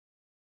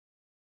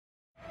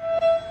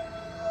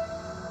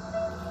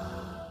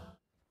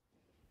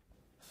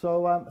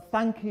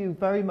Thank you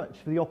very much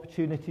for the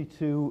opportunity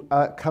to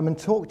come and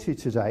talk to you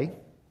today.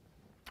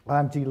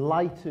 I'm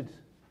delighted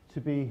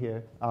to be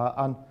here.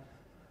 I'm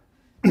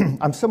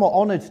somewhat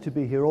honoured to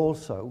be here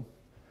also,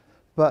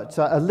 but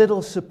a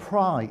little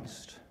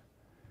surprised,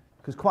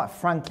 because quite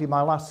frankly,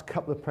 my last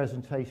couple of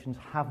presentations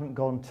haven't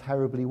gone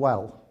terribly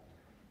well.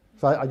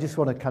 So I just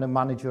want to kind of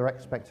manage your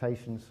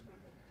expectations.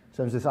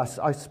 So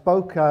I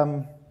spoke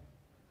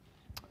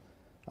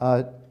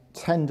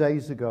 10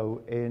 days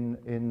ago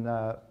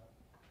in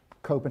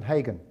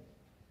Copenhagen.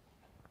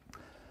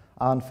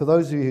 And for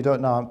those of you who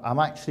don't know, I'm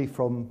actually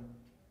from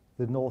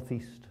the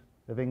northeast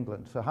of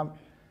England. So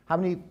how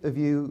many of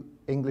you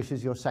English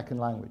is your second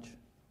language?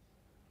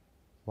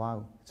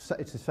 Wow.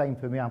 It's the same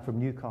for me. I'm from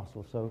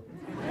Newcastle. So,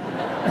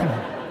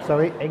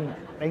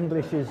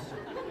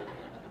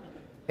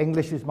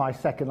 English is my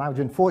second language.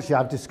 Unfortunately,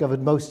 I've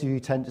discovered most of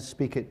you tend to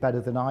speak it better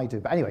than I do.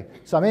 But anyway,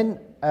 so I'm in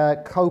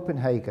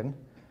Copenhagen,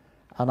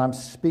 and I'm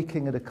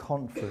speaking at a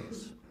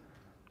conference.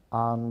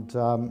 And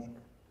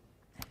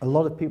a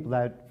lot of people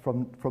there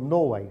from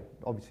Norway,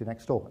 obviously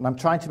next door. And I'm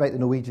trying to make the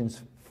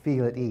Norwegians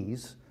feel at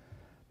ease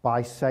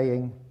by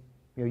saying,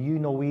 you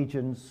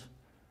Norwegians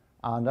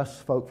and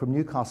us folk from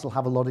Newcastle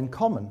have a lot in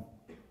common.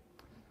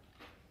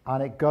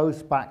 And it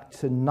goes back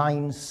to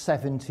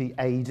 970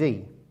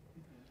 AD,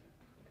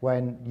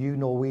 when you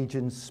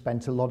Norwegians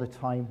spent a lot of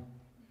time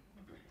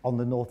on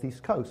the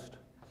northeast coast,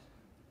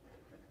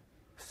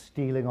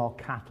 stealing our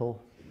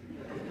cattle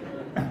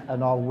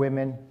and our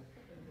women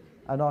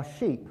and our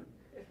sheep,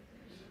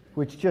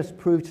 which just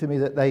proved to me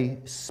that they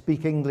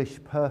speak English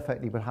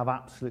perfectly but have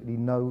absolutely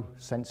no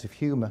sense of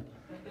humour.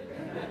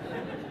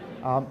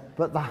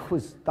 But that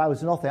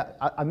was nothing.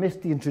 I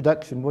missed the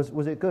introduction.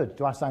 Was it good?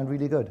 Do I sound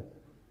really good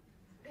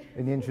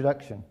in the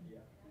introduction? Yeah.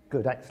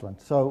 Good,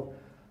 excellent. So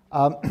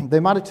they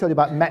might have told you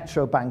about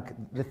Metrobank.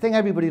 The thing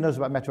everybody knows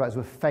about Metrobank is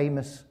we're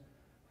famous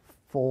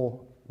for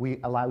we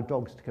allow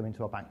dogs to come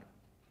into our bank.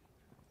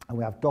 And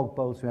we have dog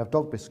bowls, we have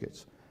dog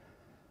biscuits.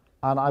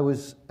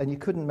 And you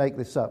couldn't make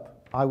this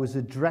up, I was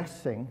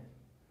addressing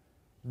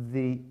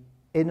the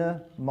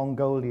Inner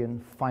Mongolian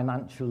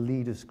Financial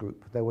Leaders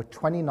Group. There were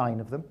 29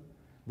 of them.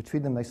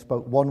 Between them, they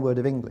spoke one word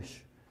of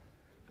English.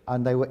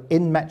 And they were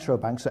in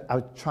Metrobank, so I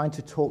was trying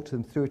to talk to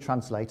them through a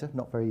translator,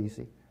 not very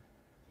easy.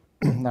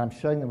 And I'm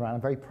showing them around,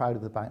 I'm very proud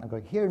of the bank. I'm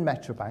going, here in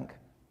Metrobank,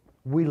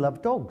 we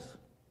love dogs.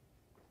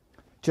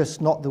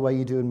 Just not the way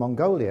you do in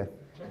Mongolia.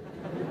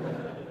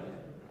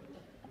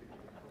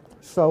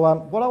 So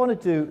what I want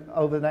to do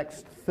over the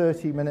next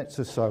 30 minutes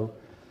or so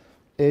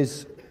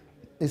is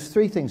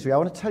three things really. I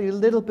want to tell you a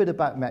little bit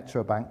about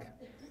Metrobank.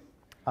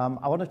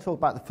 I want to talk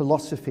about the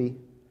philosophy,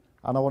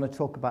 and I want to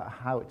talk about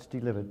how it's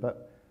delivered.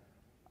 But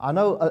I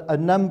know a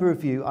number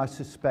of you, I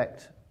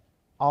suspect,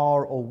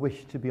 are or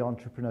wish to be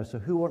entrepreneurs. So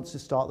who wants to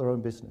start their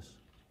own business?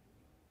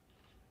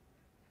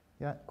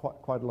 Yeah,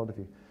 quite a lot of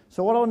you.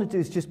 So what I want to do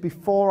is just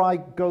before I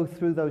go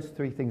through those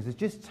three things, is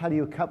just tell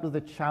you a couple of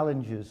the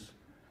challenges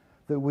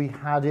that we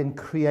had in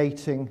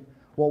creating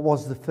what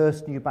was the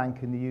first new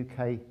bank in the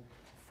UK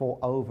for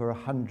over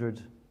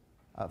 100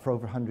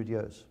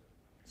 years.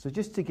 So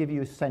just to give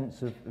you a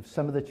sense of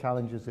some of the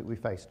challenges that we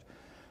faced.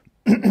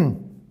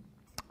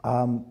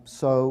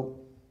 So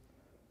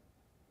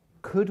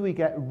could we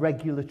get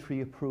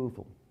regulatory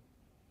approval?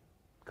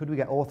 Could we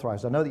get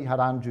authorised? I know that you had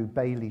Andrew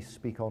Bailey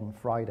speak on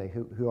Friday,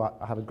 who I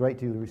have a great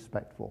deal of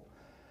respect for.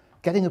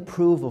 Getting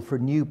approval for a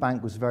new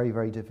bank was very,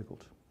 very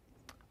difficult.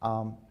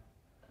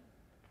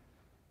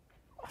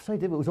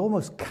 It was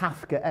almost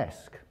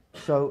Kafkaesque.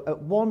 So at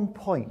one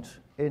point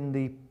in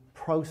the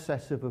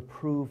process of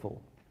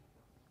approval,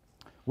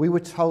 we were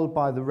told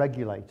by the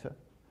regulator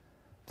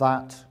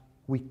that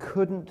we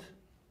couldn't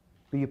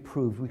be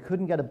approved, we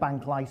couldn't get a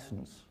bank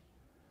license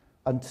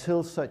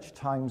until such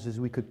times as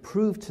we could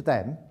prove to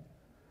them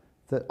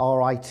that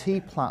our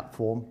IT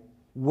platform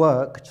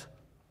worked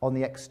on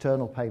the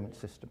external payment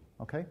system,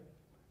 okay?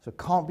 So it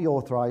can't be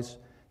authorized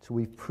till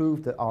we've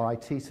proved that our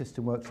IT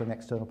system works on the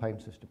external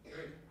payment system.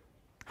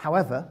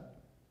 However,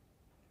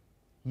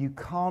 you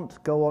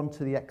can't go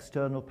onto the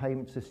external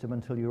payment system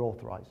until you're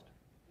authorized.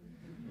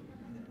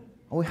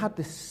 And we had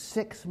this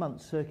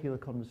 6-month circular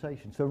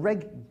conversation. So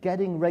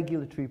getting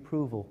regulatory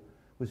approval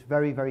was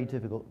very, very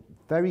difficult,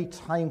 very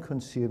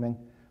time-consuming,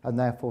 and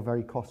therefore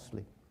very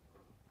costly.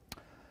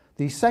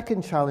 The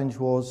second challenge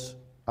was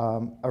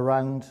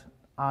around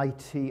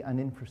IT and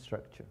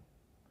infrastructure.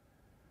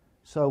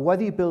 So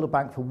whether you build a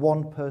bank for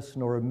one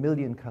person or 1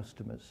 million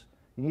customers,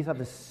 you need to have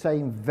the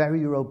same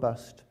very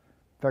robust,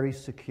 very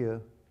secure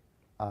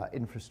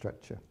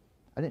infrastructure.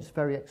 And it's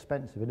very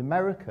expensive. In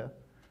America,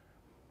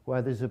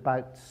 where there's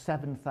about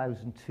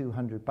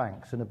 7,200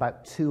 banks and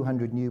about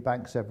 200 new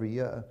banks every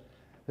year,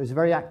 there's a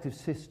very active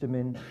system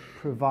in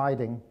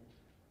providing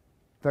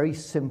very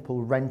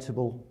simple,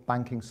 rentable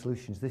banking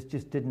solutions. This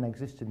just didn't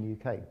exist in the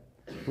UK.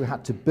 We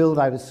had to build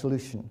out a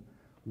solution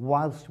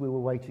whilst we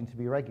were waiting to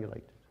be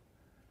regulated.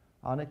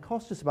 And it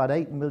cost us about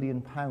 £8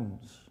 million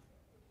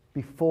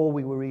before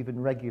we were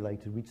even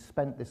We'd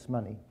spent this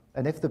money.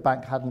 And if the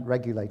bank hadn't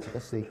regulated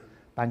us, the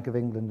Bank of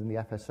England and the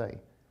FSA,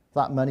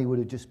 that money would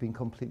have just been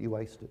completely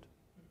wasted.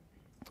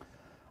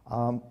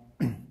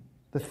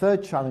 The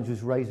third challenge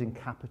was raising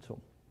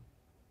capital,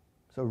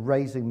 so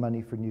raising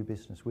money for new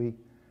business.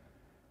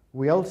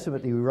 We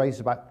ultimately raised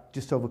about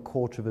just over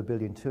 £250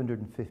 million,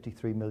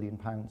 £253 million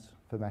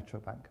for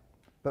Metrobank.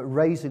 But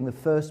raising the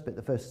first bit,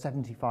 the first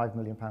 £75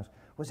 million,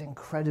 was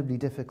incredibly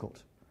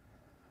difficult.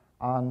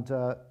 And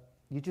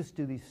you just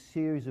do these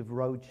series of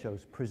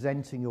roadshows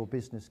presenting your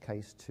business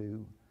case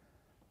to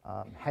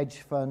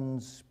hedge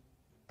funds,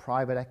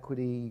 private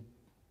equity,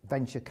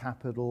 venture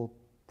capital,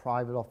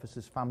 private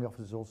offices, family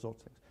offices, all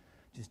sorts of things,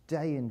 just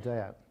day in, day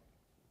out.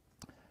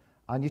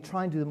 And you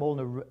try and do them all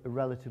in a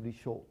relatively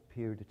short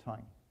period of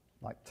time,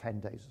 like 10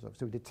 days or so.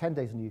 So we did 10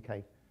 days in the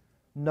UK,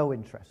 no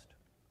interest.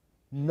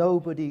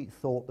 Nobody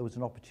thought there was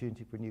an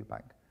opportunity for a new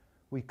bank.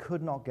 We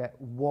could not get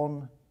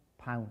 £1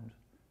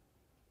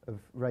 of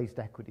raised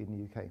equity in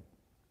the UK.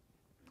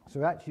 So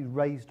we actually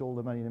raised all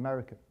the money in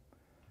America.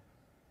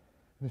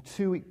 In a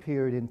 2-week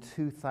period in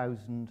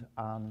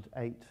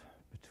 2008,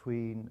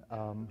 between,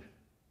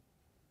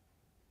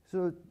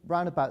 so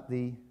round about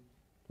the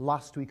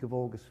last week of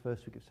August,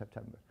 first week of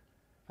September.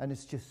 And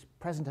it's just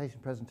presentation,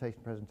 presentation,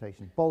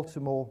 presentation.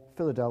 Baltimore,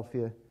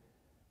 Philadelphia,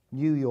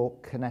 New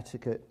York,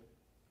 Connecticut,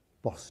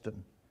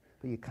 Boston.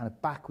 But you're kind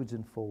of backwards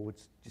and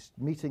forwards, just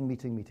meeting,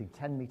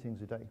 10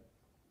 meetings a day.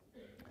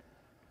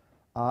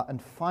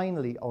 And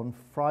finally, on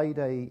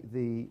Friday,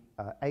 the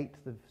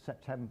 8th of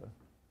September,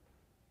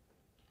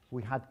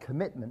 we had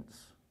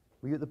commitments.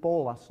 Were you at the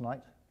ball last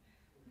night?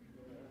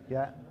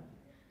 Yeah?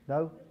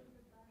 No?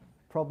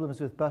 Problems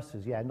with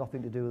buses? Yeah,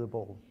 nothing to do with the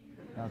ball.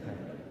 Okay.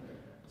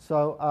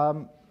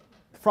 So,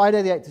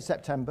 Friday the 8th of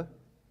September,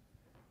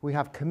 we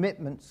have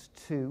commitments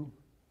to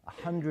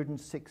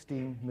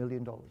 $116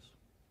 million.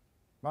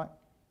 Right?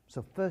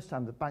 So first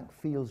time the bank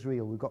feels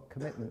real. We've got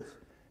commitments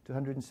to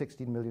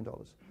 $116 million.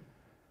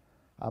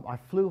 I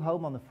flew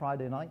home on the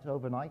Friday night,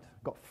 overnight,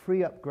 got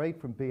free upgrade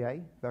from BA,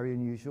 very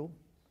unusual.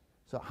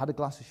 So I had a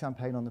glass of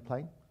champagne on the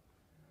plane,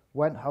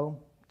 went home,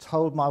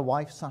 told my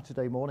wife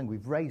Saturday morning,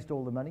 we've raised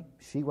all the money.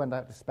 She went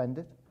out to spend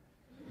it.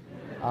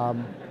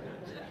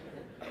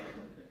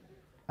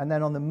 And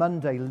then on the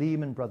Monday,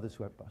 Lehman Brothers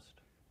went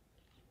bust.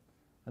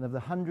 And of the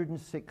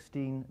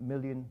 $116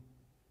 million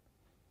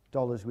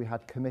we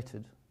had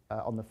committed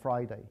on the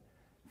Friday,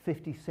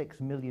 56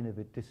 million of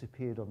it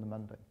disappeared on the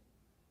Monday.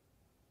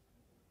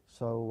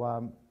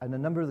 So, and a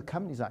number of the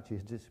companies actually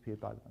had disappeared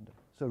by the Monday.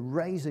 So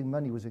raising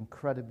money was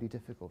incredibly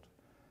difficult.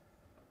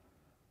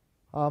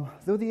 There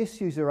were the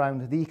issues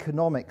around the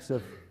economics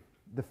of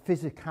the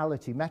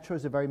physicality. Metro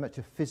is very much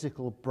a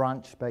physical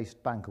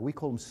branch-based bank. We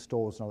call them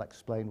stores, and I'll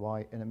explain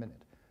why in a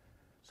minute.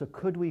 So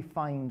could we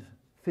find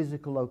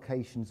physical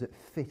locations that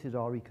fitted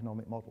our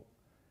economic model?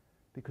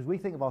 Because we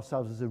think of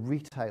ourselves as a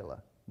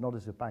retailer, not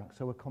as a bank.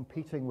 So we're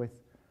competing with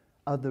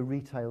other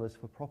retailers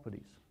for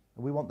properties.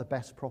 And we want the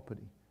best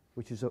property,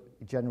 which is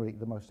generally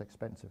the most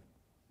expensive.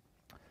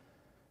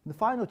 And the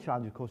final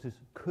challenge, of course, is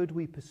could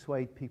we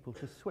persuade people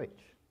to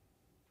switch?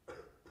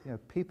 You know,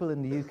 people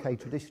in the UK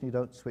traditionally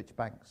don't switch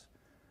banks.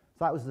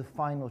 So that was the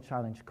final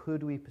challenge.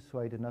 Could we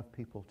persuade enough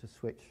people to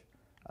switch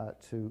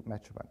to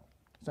Metrobank?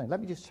 So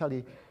let me just tell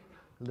you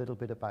a little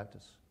bit about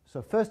us.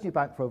 So first new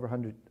bank for over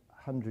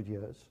 100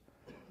 years.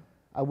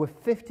 We're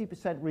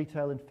 50%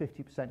 retail and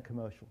 50%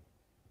 commercial.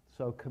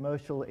 So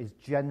commercial is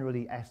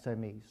generally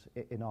SMEs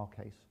in our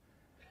case.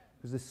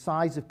 Because the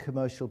size of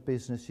commercial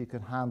business you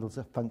can handle is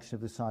a function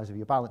of the size of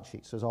your balance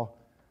sheet. So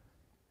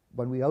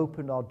when we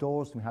opened our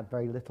doors, we had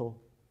very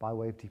little by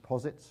way of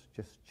deposits,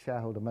 just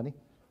shareholder money.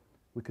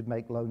 We could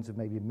make loans of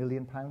maybe £1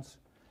 million.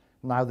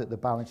 Now that the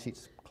balance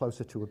sheet's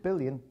closer to £1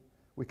 billion,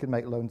 we can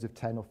make loans of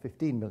 10 or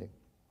 15 million.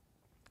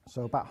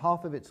 So about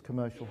half of it's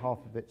commercial, half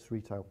of it's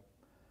retail.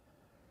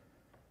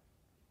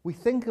 We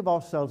think of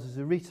ourselves as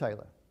a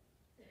retailer.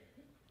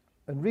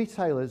 And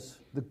retailers,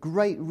 the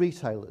great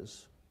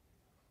retailers,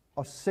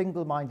 are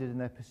single-minded in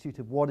their pursuit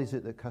of what is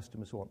it that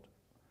customers want.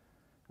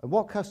 And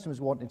what customers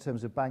want in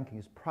terms of banking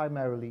is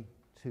primarily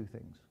two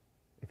things,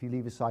 if you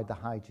leave aside the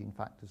hygiene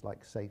factors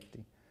like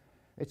safety.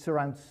 It's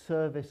around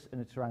service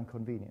and it's around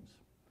convenience.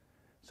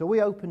 So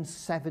we open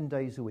 7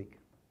 days a week.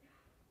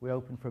 We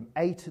open from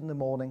 8 in the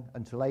morning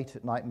until 8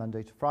 at night,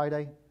 Monday to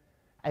Friday,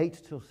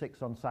 8 till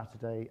 6 on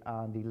Saturday,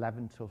 and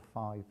 11 till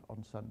 5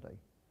 on Sunday.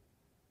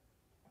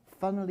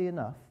 Funnily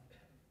enough,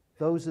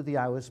 those are the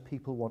hours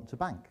people want to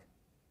bank.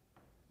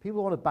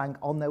 People want to bank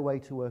on their way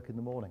to work in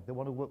the morning. They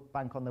want to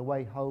bank on their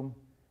way home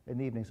in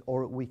the evenings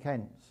or at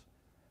weekends.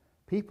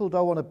 People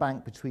don't want to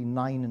bank between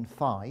 9 and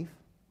 5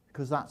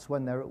 because that's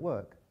when they're at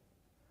work.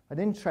 And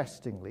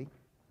interestingly,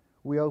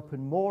 we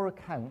open more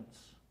accounts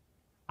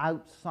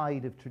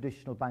outside of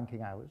traditional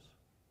banking hours,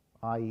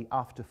 i.e.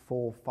 after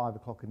 4, 5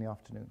 o'clock in the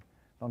afternoon,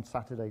 on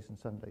Saturdays and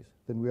Sundays,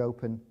 than we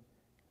open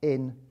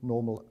in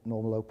normal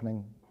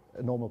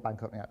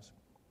bank opening hours.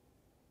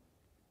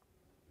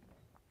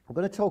 We're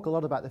going to talk a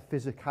lot about the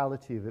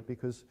physicality of it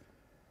because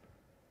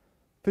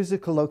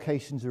physical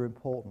locations are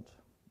important.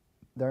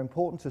 They're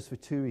important to us for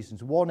two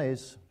reasons. One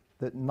is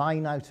that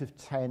 9 out of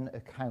 10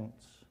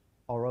 accounts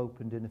are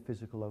opened in a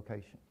physical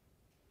location.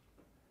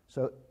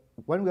 So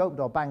when we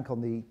opened our bank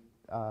on the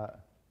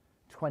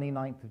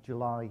 29th of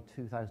July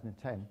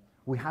 2010,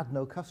 we had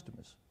no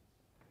customers.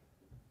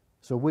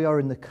 So we are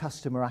in the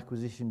customer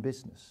acquisition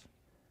business.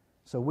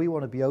 So we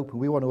want to be open.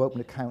 We want to open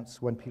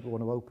accounts when people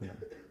want to open them.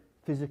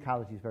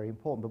 Physicality is very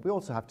important, but we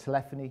also have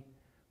telephony,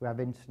 we have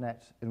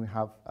internet, and we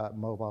have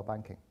mobile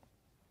banking.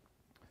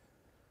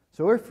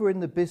 So if we're in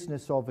the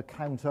business of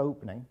account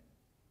opening,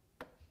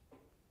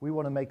 we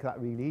want to make that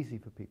really easy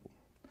for people.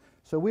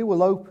 So we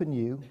will open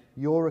you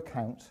your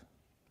account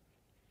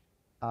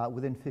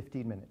within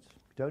 15 minutes.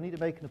 You don't need to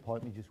make an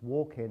appointment, you just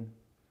walk in,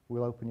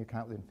 we'll open your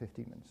account within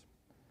 15 minutes.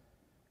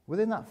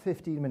 Within that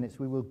 15 minutes,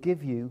 we will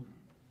give you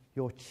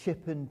your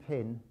chip and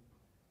pin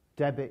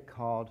debit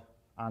card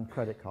and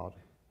credit card.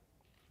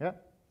 Yeah?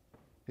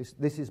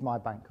 This is my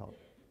bank card.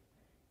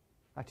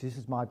 Actually, this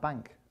is my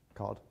bank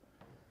card.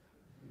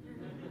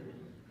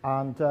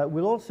 And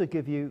we'll also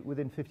give you,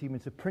 within 15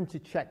 minutes, a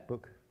printed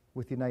checkbook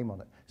with your name on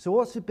it. So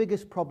what's the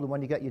biggest problem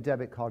when you get your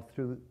debit card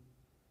through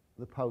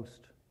the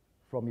post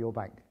from your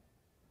bank?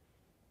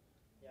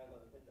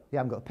 You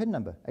haven't got a PIN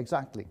number,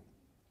 exactly.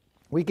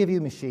 We give you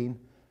a machine,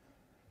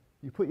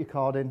 you put your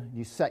card in,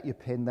 you set your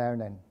PIN there and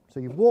then. So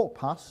you've walked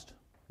past,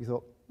 you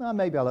thought, oh,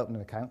 maybe I'll open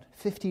an account.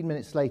 15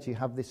 minutes later, you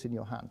have this in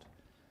your hand.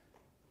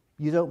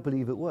 You don't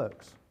believe it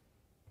works.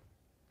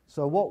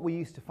 So what we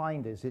used to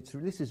find is,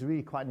 this is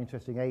really quite an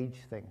interesting age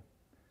thing.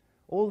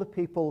 All the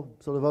people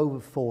sort of over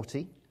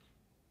 40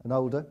 and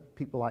older,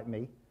 people like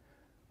me,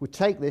 would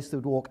take this, they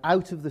would walk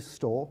out of the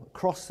store,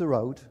 across the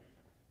road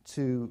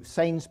to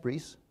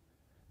Sainsbury's,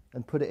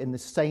 and put it in the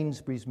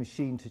Sainsbury's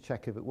machine to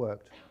check if it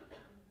worked.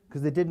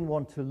 Because they didn't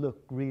want to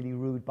look really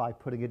rude by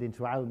putting it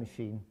into our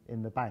machine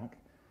in the bank.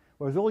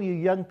 Whereas all you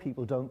young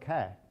people don't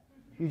care.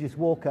 You just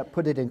walk up,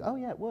 put it in, oh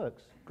yeah, it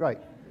works, great.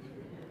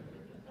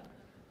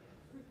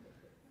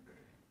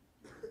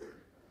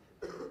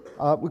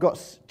 We've got,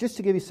 just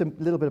to give you some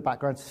little bit of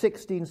background,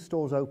 16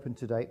 stores open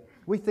to date.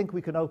 We think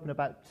we can open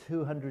about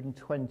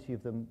 220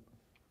 of them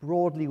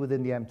broadly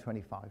within the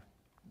M25.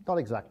 Not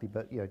exactly,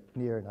 but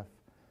near enough.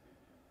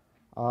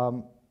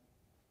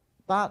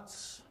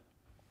 That's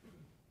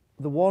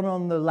the one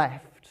on the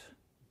left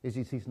is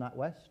East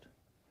NatWest.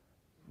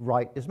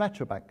 Right is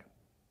Metrobank.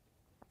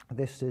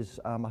 This is,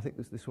 I think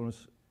this one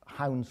is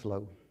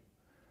Hounslow.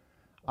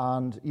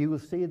 And you will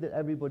see that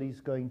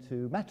everybody's going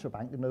to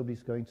Metrobank and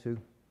nobody's going to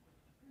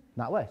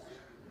NatWest.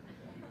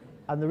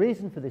 And the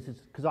reason for this is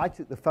because I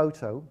took the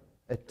photo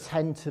at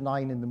 10 to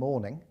 9 in the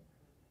morning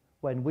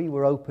when we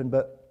were open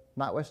but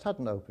NatWest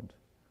hadn't opened.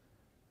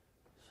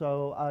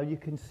 So you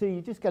can see,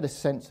 you just get a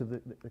sense of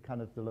the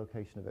kind of the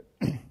location of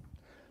it.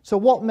 So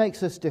what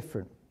makes us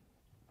different?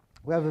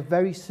 We have a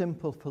very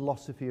simple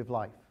philosophy of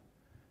life.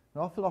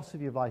 And our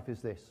philosophy of life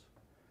is this,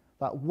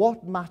 that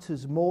what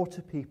matters more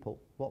to people,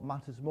 what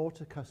matters more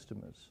to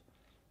customers,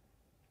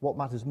 what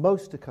matters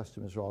most to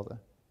customers rather,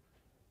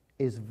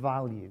 is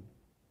value.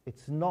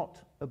 It's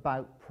not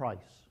about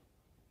price.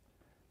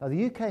 Now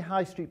the UK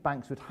high street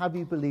banks would have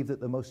you believe that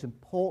the most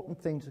important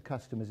thing to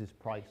customers is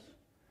price.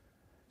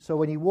 So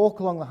when you walk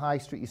along the high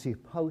street, you see a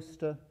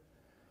poster,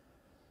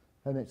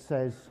 and it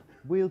says,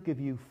 we'll give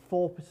you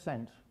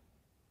 4%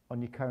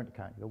 on your current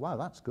account. You go, wow,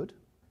 that's good.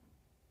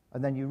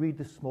 And then you read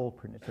the small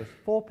print. It says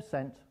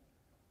 4%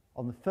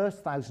 on the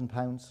first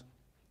 £1,000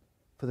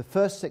 for the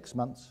first 6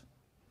 months,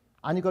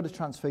 and you've got to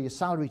transfer your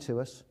salary to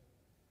us,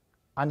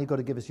 and you've got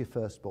to give us your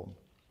firstborn.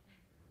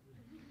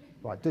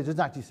 Right, it doesn't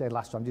actually say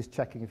last time, I'm just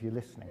checking if you're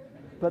listening.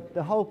 But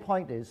the whole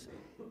point is,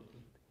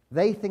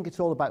 they think it's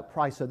all about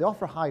price, so they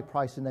offer a high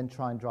price and then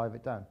try and drive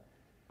it down.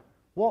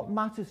 What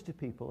matters to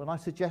people, and I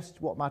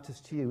suggest what matters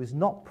to you, is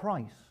not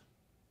price.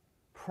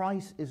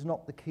 Price is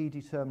not the key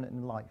determinant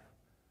in life.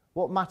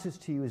 What matters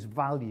to you is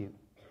value.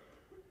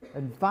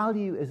 And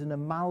value is an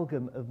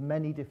amalgam of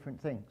many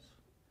different things.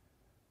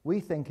 We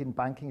think in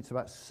banking it's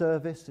about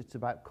service, it's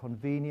about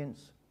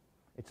convenience,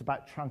 it's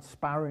about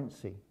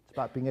transparency, it's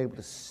about being able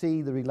to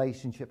see the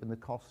relationship and the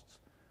costs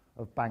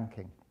of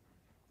banking.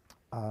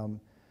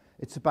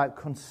 It's about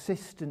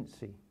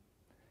consistency.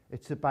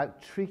 It's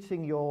about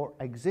treating your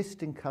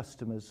existing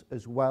customers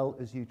as well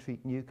as you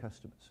treat new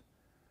customers.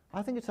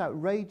 I think it's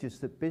outrageous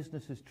that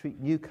businesses treat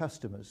new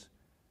customers,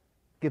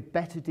 give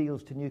better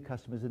deals to new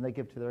customers than they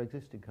give to their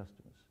existing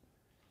customers.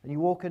 And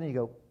you walk in and you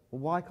go, well,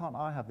 why can't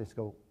I have this?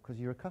 Go, because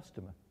you're a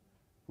customer.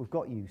 We've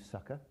got you,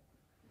 sucker.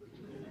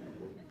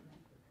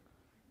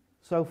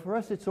 So for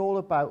us, it's all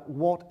about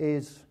what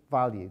is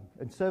value.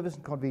 And service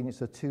and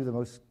convenience are two of the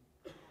most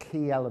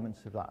key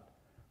elements of that.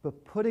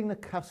 But putting the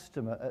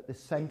customer at the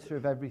centre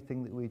of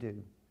everything that we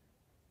do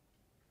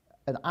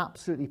and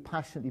absolutely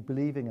passionately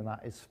believing in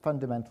that is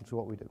fundamental to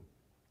what we do.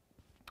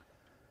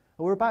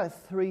 And we're about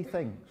three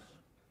things.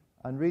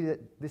 And really,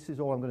 this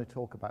is all I'm going to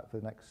talk about for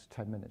the next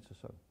 10 minutes or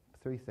so.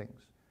 Three things.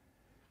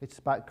 It's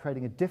about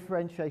creating a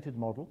differentiated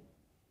model.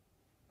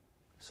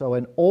 So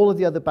when all of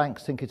the other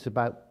banks think it's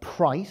about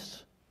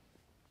price,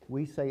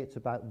 we say it's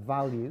about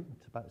value,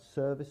 it's about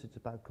service, it's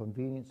about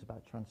convenience,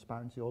 about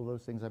transparency, all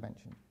those things I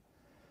mentioned.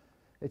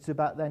 It's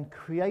about then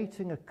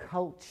creating a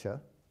culture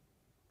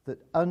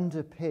that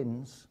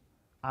underpins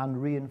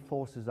and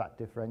reinforces that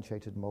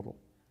differentiated model.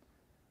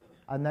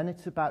 And then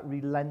it's about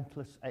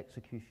relentless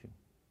execution.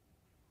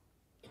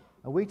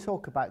 And we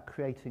talk about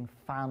creating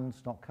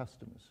fans, not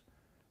customers.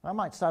 That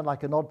might sound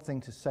like an odd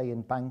thing to say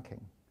in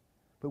banking,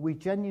 but we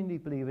genuinely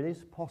believe it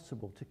is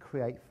possible to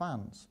create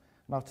fans.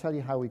 And I'll tell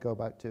you how we go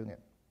about doing it.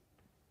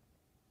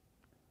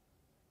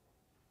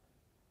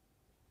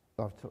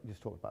 I've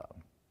just talked about that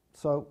one.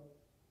 So,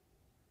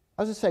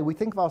 as I say, we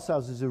think of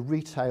ourselves as a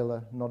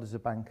retailer, not as a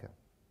banker.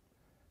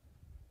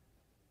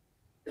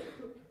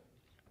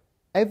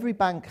 Every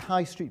bank,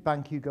 high street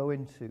bank you go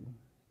into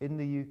in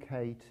the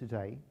UK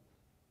today,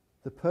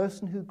 the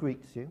person who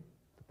greets you,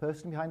 the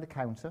person behind the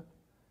counter,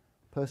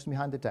 the person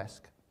behind the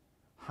desk,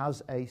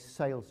 has a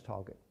sales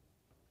target.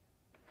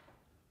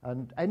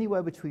 And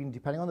anywhere between,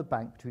 depending on the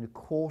bank, between a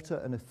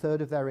quarter and a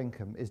third of their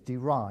income is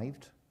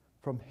derived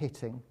from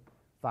hitting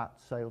that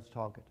sales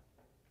target.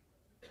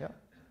 Yeah?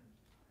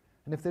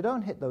 And if they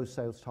don't hit those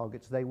sales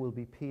targets, they will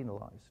be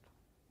penalised.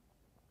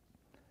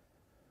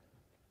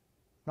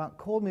 Now,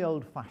 call me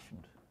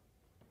old-fashioned,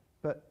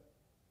 but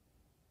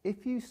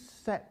if you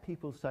set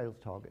people's sales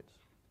targets,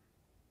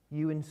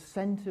 you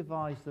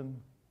incentivise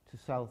them to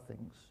sell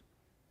things,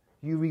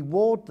 you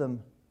reward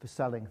them for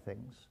selling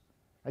things,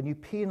 and you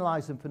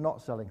penalise them for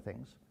not selling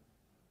things,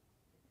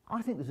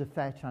 I think there's a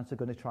fair chance they're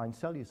going to try and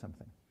sell you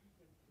something.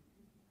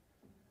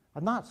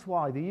 And that's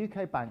why the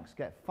UK banks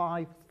get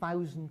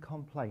 5,000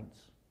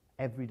 complaints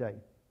every day.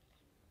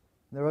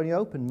 They're only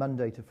open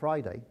Monday to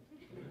Friday.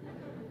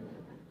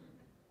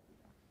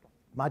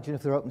 Imagine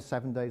if they're open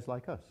 7 days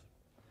like us.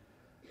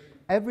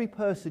 Every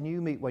person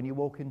you meet when you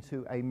walk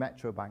into a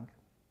Metrobank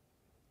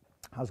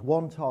has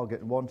one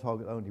target and one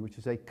target only, which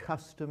is a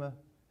customer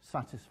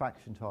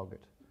satisfaction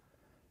target.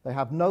 They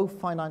have no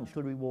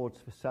financial rewards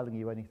for selling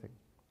you anything.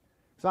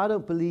 So I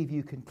don't believe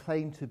you can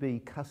claim to be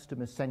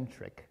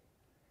customer-centric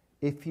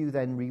if you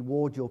then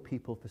reward your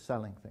people for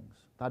selling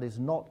things. That is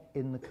not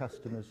in the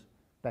customer's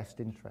best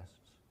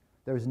interests.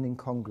 There is an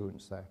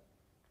incongruence there.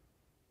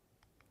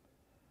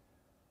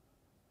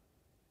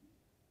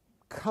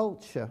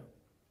 Culture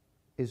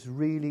is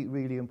really,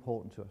 really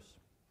important to us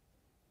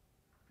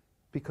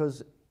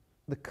because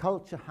the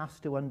culture has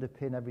to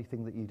underpin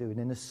everything that you do. And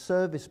in a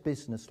service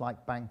business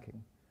like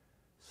banking,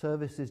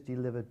 service is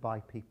delivered by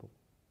people.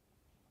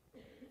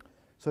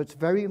 So it's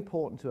very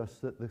important to us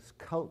that this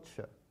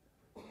culture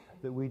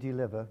that we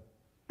deliver,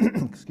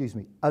 excuse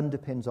me,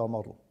 underpins our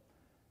model.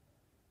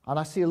 And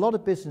I see a lot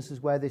of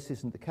businesses where this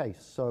isn't the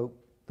case. So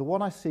the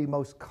one I see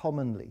most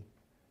commonly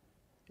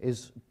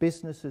is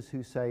businesses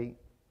who say,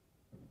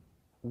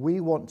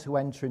 we want to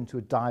enter into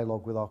a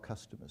dialogue with our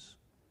customers.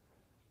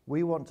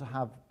 We want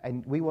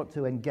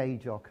to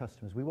engage our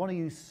customers. We want to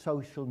use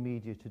social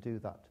media to do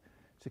that,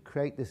 to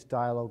create this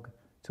dialogue,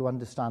 to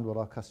understand what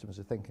our customers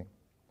are thinking.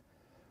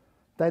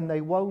 Then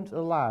they won't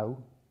allow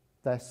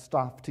their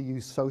staff to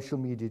use social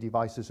media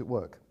devices at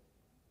work.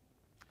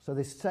 So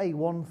they say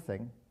one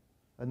thing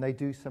and they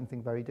do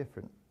something very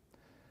different.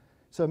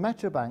 So at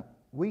Metrobank,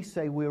 we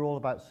say we're all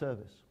about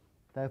service.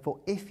 Therefore,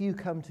 if you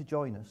come to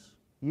join us,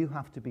 you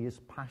have to be as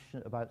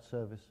passionate about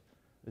service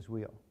as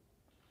we are.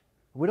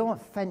 We don't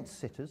want fence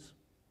sitters.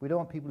 We don't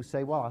want people who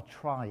say, well, I'll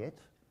try it,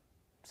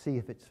 see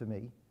if it's for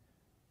me.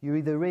 You're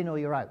either in or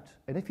you're out.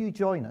 And if you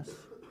join us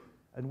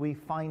and we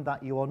find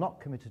that you are not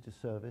committed to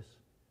service,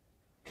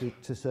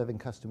 to serving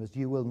customers,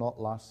 you will not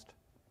last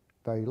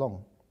very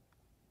long.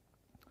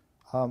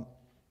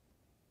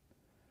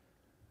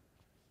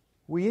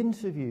 We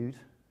interviewed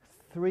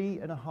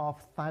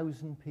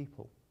 3,500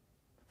 people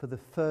for the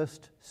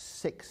first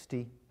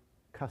 60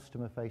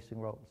 customer-facing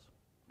roles.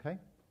 Okay?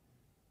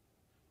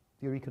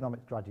 Your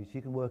economics graduates,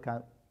 you can work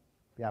out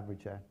the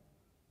average there.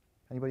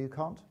 Anybody who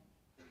can't?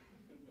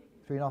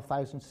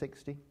 3,500,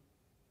 60?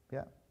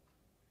 Yeah?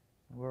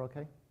 We're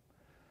okay?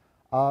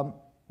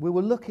 We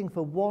were looking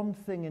for one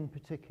thing in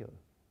particular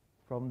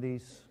from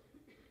these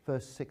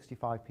first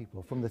 65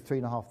 people, from the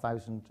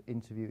 3,500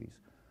 interviewees.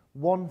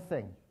 One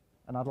thing,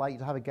 and I'd like you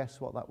to have a guess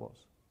what that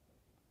was.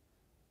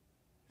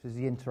 This is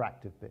the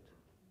interactive bit.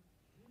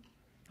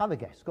 Have a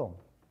guess, go on.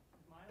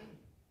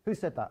 Who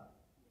said that?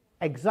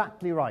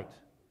 Exactly right.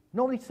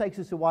 Normally it takes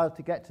us a while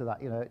to get to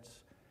that. You know,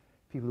 it's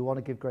people who want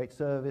to give great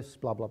service,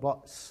 blah, blah, blah.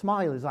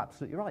 Smile is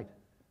absolutely right.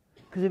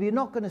 Because if you're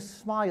not going to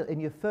smile in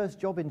your first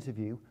job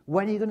interview,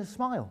 when are you going to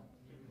smile?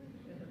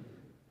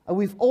 And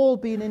we've all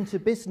been into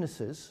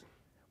businesses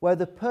where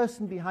the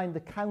person behind the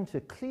counter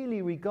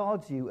clearly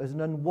regards you as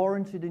an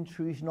unwarranted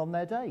intrusion on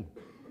their day.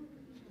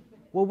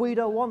 Well, we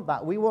don't want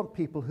that. We want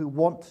people who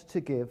want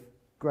to give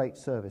great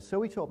service. So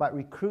we talk about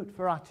recruit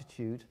for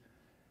attitude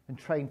and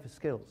train for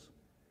skills.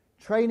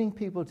 Training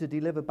people to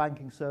deliver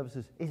banking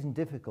services isn't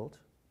difficult.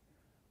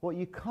 What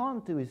you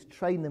can't do is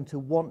train them to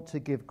want to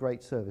give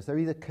great service. They're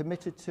either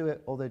committed to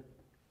it or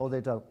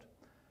they don't.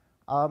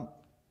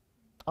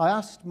 I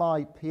asked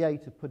my PA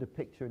to put a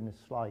picture in this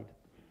slide.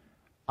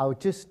 I would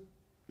just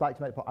like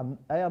to make a point.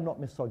 I'm not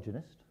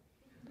misogynist.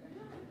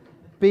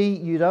 B,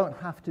 you don't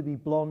have to be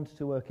blonde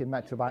to work in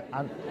Metrobank,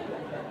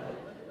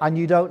 and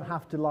you don't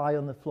have to lie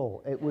on the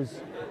floor.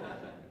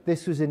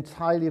 This was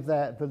entirely of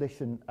their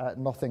volition,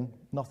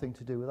 nothing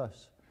to do with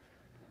us.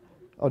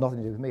 Or nothing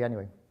to do with me,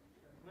 anyway.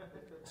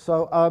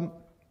 So,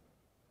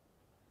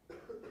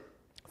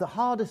 the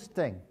hardest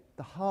thing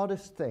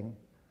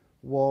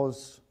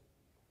was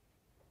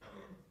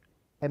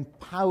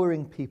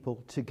empowering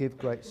people to give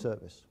great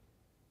service.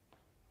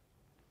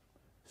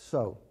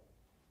 So,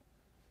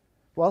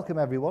 welcome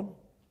everyone.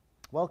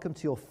 Welcome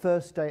to your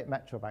first day at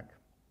Metrobank.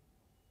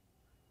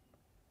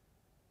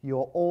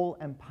 You're all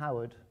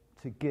empowered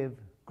to give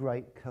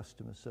great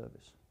customer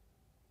service.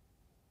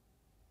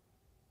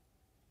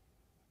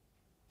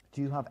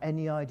 Do you have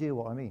any idea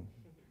what I mean?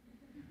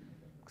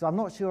 Because I'm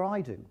not sure I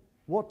do.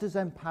 What does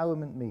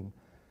empowerment mean?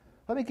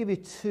 Let me give you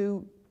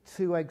two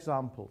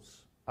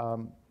examples.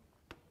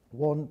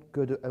 One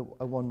good and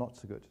one not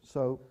so good.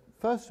 So,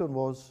 first one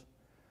was,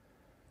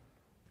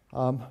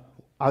 I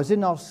was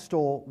in our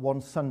store one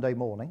Sunday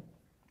morning.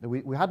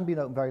 We hadn't been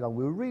open very long.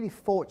 We were really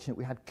fortunate.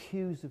 We had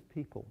queues of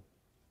people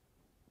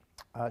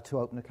to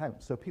open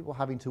accounts. So people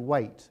having to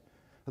wait.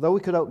 Although we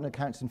could open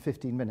accounts in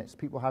 15 minutes,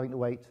 people having to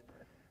wait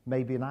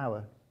maybe an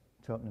hour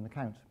to open an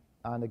account.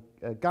 And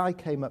a guy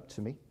came up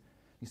to me.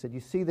 He said, "You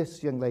see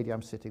this young lady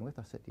I'm sitting with?"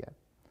 I said, "Yeah."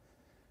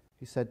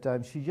 He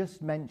said, "She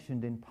just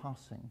mentioned in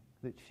passing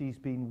that she's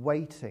been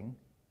waiting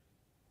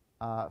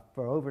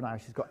for over an hour.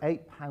 She's got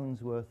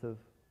 £8 worth of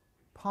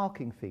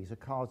parking fees. Her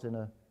car's in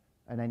an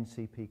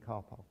NCP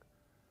car park."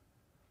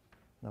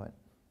 And I went,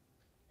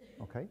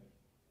 "Okay.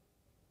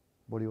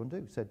 What do you want to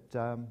do?" He said,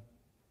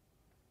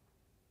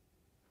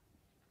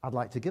 "I'd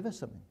like to give her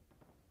something."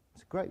 I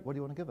said, "Great, what do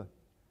you want to give her?"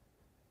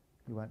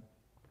 He went,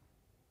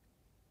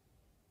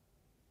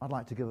 "I'd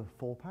like to give her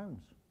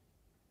 £4.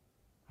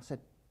 I said,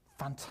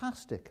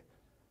 "Fantastic.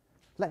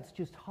 Let's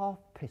just half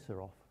piss her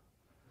off."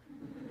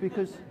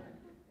 Because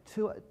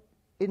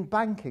in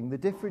banking, the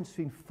difference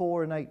between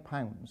 £4 and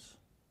 £8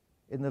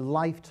 in the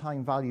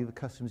lifetime value of a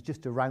customer is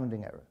just a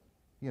rounding error.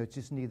 It's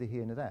just neither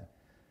here nor there.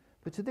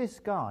 But to this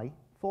guy,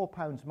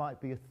 £4 might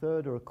be a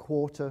third or a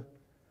quarter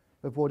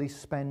of what he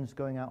spends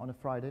going out on a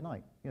Friday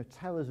night.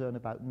 Tellers earn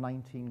about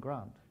 19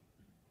 grand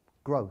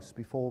gross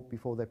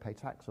before they pay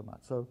tax on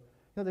that. So,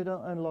 they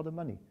don't earn a lot of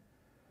money.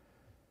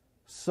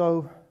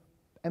 So,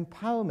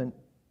 empowerment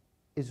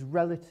is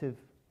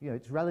relative.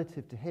 It's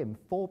relative to him.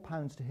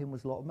 £4 to him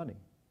was a lot of money,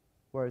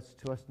 whereas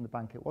to us in the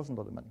bank it wasn't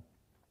a lot of money.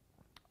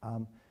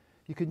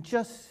 You can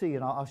just see,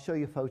 and I'll show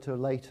you a photo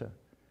later.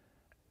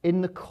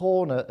 In the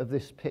corner of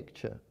this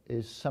picture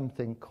is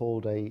something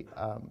called a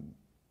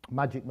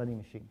magic money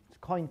machine. It's a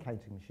coin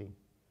counting machine.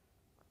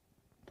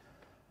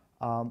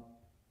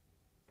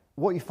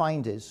 What you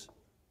find is,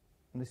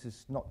 and this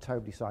is not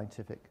terribly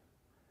scientific,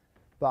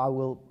 but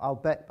I'll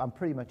bet I'm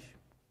pretty much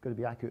going to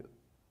be accurate.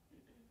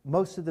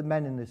 Most of the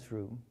men in this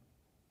room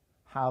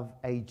have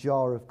a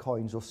jar of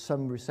coins or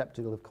some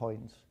receptacle of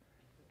coins.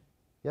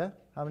 Yeah?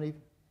 How many?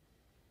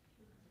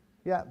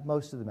 Yeah,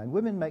 most of the men.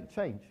 Women make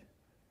change.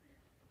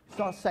 It's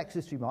not a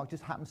sexist remark, it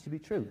just happens to be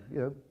true.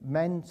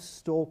 Men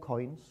store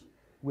coins,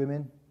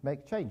 women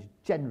make change,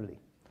 generally.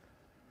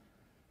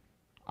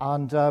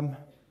 And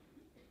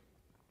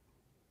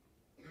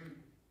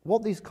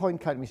what these coin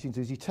counting machines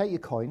do is you take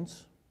your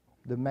coins,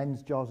 the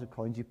men's jars of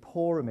coins, you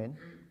pour them in,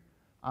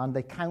 and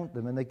they count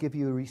them, and they give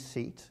you a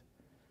receipt,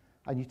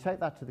 and you take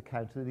that to the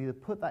counter. They either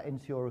put that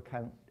into your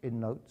account in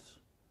notes,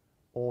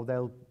 or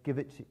they'll give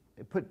it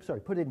to put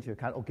it into your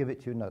account or give it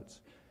to you in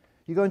notes.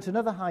 You go into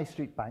another high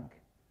street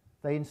bank.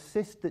 They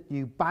insist that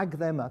you bag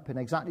them up in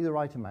exactly the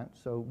right amount,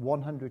 so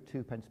 100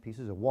 2-pence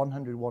pieces or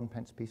 100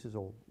 1-pence pieces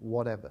or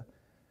whatever.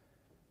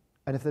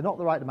 And if they're not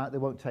the right amount, they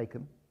won't take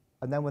them.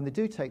 And then when they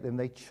do take them,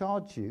 they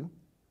charge you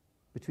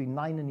between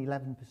 9 and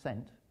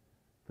 11%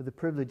 for the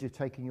privilege of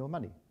taking your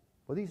money.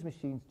 Well, these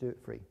machines do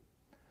it free.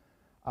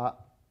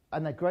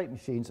 And they're great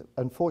machines.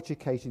 Unfortunately,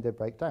 occasionally they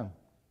break down.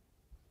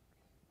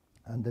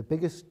 And the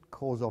biggest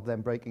cause of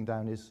them breaking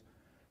down is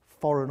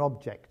foreign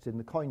objects in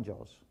the coin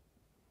jars,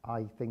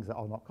 i.e. things that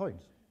are not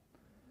coins.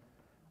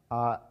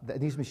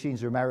 These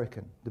machines are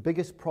American. The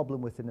biggest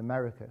problem in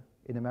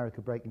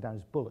America breaking down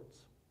is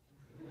bullets.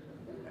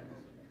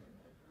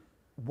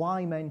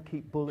 Why men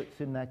keep bullets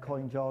in their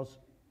coin jars,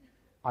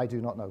 I do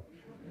not know.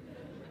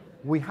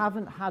 We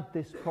haven't had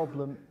this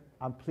problem,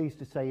 I'm pleased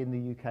to say, in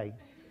the UK,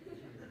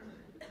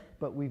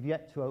 but we've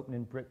yet to open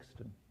in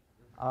Brixton.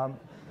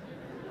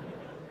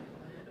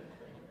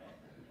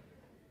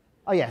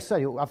 Oh yes,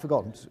 sorry, I've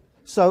forgotten.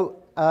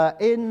 So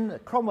in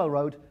Cromwell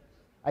Road,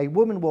 a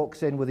woman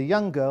walks in with a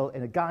young girl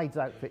in a guide's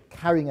outfit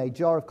carrying a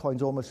jar of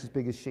coins almost as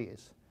big as she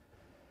is.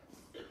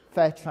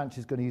 Fair chance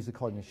she's going to use the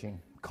coin machine.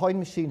 Coin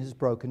machine has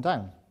broken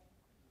down.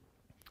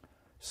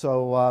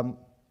 So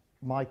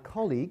my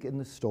colleague in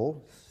the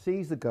store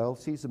sees the girl,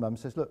 sees the mum,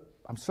 says, "Look,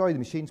 I'm sorry the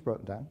machine's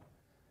broken down.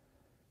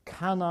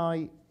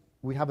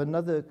 We have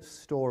another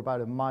store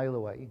about a mile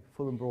away,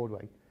 Fulham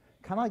Broadway.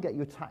 Can I get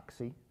you a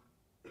taxi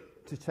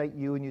to take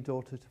you and your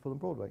daughter to Fulham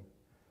Broadway?"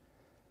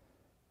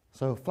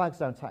 So flags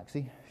down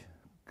taxi,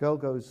 Girl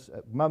goes,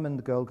 mum and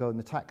the girl go in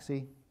the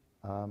taxi.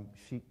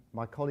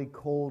 My colleague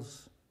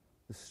calls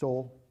the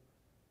store.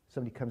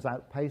 Somebody comes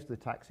out, pays for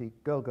the taxi.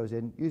 Girl goes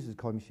in, uses the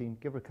coin machine,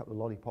 give her a couple of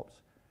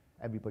lollipops.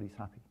 Everybody's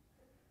happy.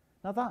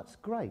 Now that's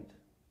great.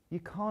 You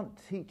can't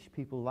teach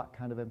people that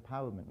kind of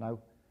empowerment. Now,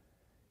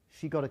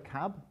 she got a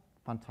cab,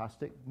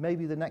 fantastic.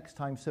 Maybe the next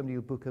time somebody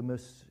will book a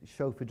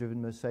chauffeur-driven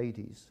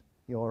Mercedes,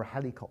 or a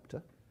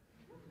helicopter,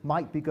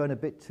 might be going a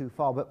bit too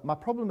far. But my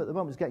problem at the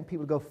moment is getting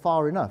people to go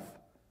far enough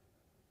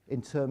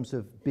in terms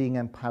of being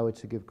empowered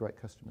to give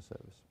great customer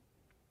service.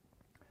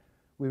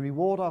 We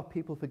reward our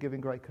people for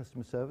giving great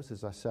customer service,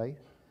 as I say,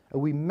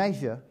 and we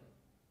measure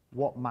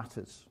what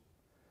matters.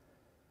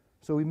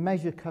 So we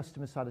measure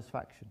customer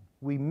satisfaction.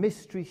 We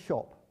mystery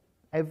shop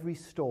every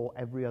store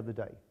every other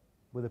day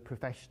with a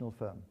professional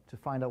firm to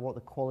find out what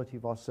the quality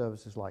of our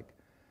service is like.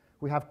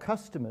 We have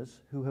customers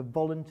who have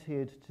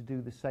volunteered to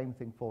do the same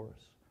thing for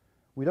us.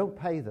 We don't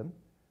pay them.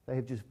 They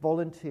have just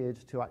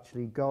volunteered to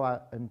actually go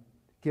out and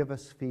give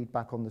us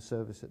feedback on the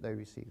service that they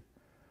receive.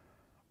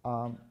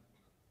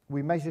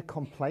 We measure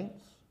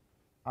complaints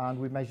and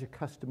we measure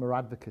customer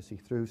advocacy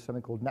through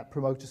something called Net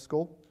Promoter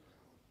Score.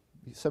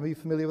 Some of you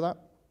familiar with that?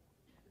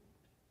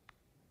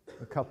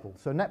 A couple.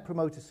 So Net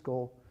Promoter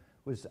Score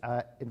was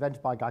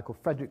invented by a guy called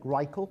Frederick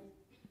Reichel.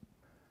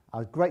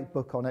 A great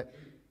book on it,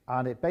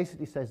 and it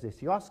basically says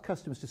this. You ask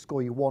customers to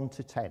score you 1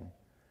 to 10.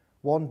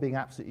 1 being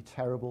absolutely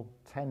terrible,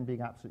 10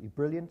 being absolutely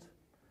brilliant.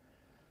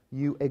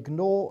 You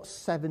ignore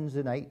 7s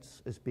and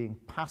 8s as being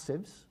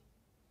passives.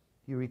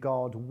 You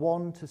regard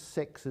 1 to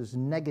 6 as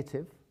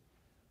negative,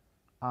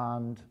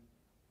 and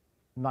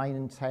 9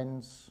 and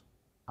 10s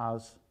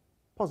as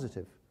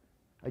positive.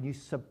 And you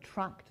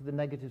subtract the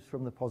negatives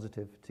from the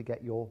positive to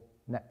get your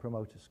Net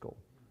Promoter Score.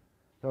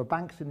 There are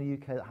banks in the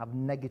UK that have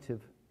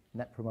negative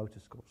Net Promoter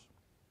Scores.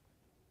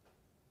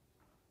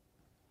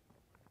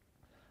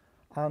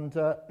 And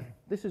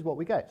this is what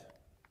we get.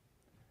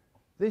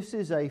 This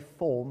is a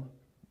form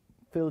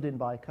filled in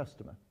by a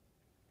customer.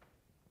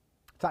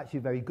 It's actually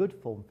a very good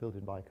form filled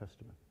in by a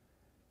customer.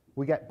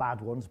 We get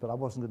bad ones, but I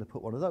wasn't going to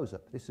put one of those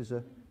up. This is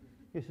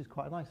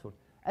quite a nice one.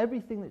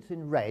 Everything that's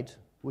in red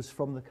was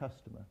from the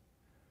customer.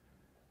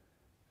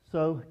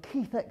 So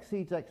Keith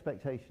exceeds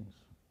expectations.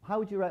 How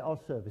would you rate our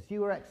service?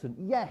 You were excellent.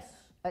 Yes!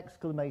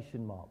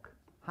 Exclamation mark.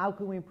 How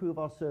can we improve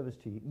our service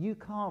to you? You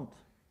can't.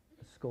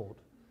 Scored.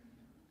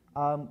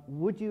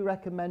 Would you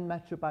recommend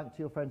Metrobank to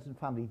your friends and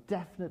family?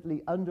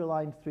 Definitely,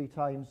 underlined 3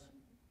 times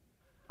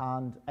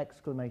and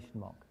exclamation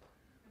mark.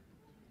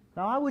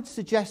 Now I would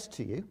suggest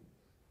to you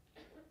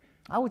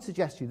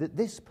that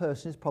this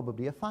person is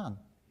probably a fan.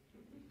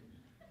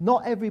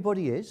 Not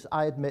everybody is,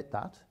 I admit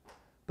that,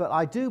 but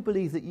I do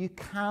believe that you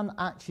can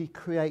actually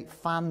create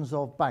fans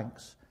of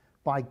banks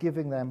by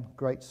giving them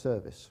great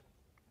service.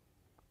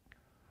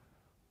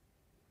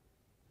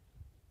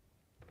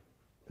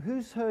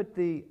 Who's heard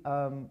the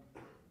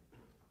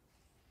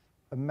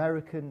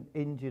American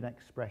Indian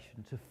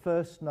expression, to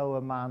first know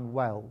a man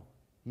well,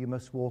 you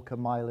must walk a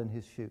mile in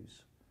his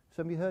shoes?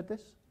 Some of you heard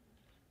this?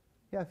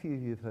 Yeah, a few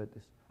of you have heard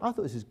this. I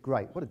thought this is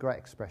great. What a great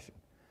expression.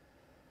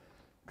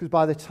 Because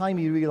by the time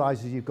he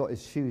realizes you've got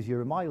his shoes,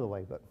 you're a mile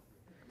away. But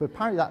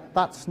apparently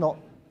that's not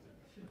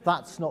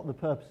the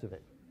purpose of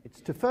it. It's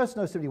to first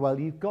know somebody well,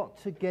 you've got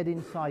to get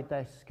inside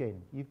their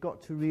skin. You've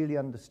got to really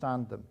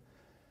understand them.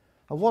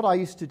 And what I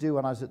used to do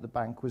when I was at the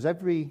bank was I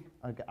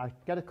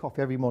get a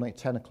coffee every morning at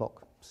 10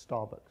 o'clock,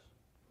 Starbucks.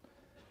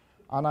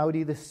 And I would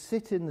either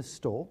sit in the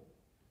store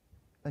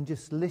and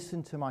just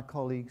listen to my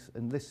colleagues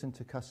and listen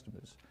to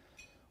customers,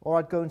 or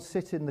I'd go and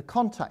sit in the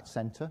contact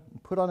centre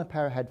and put on a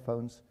pair of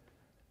headphones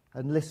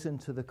and listen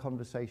to the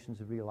conversations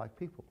of real-life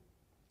people.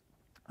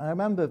 And I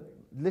remember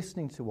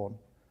listening to one,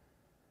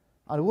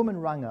 and a woman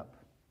rang up,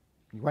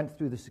 went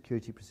through the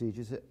security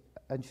procedures,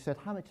 and she said,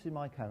 "How much is in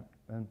my account?"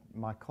 And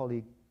my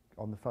colleague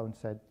on the phone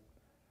said,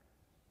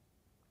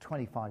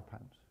 £25.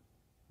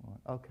 Right,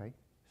 okay.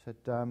 Said,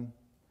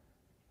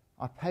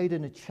 I paid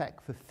in a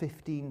cheque for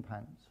 £15.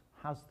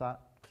 Has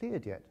that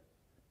cleared yet?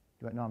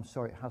 He went, "No, I'm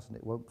sorry, it hasn't.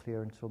 It won't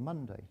clear until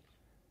Monday."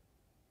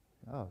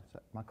 Oh, so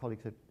my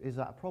colleague said, "Is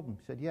that a problem?"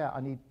 He said, "Yeah,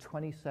 I need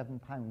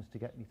 £27 to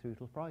get me through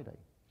till Friday."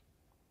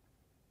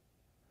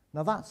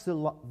 Now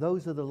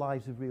those are the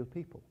lives of real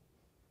people.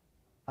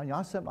 And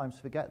I sometimes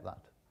forget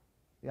that.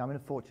 I'm in a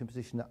fortunate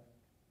position that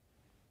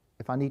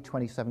if I need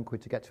 27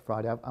 quid to get to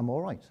Friday, I'm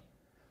all right.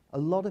 A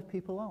lot of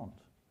people aren't.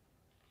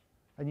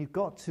 And you've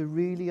got to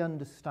really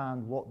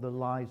understand what the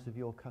lives of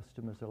your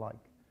customers are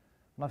like.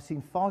 And I've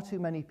seen far too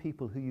many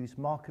people who use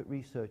market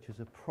research as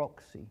a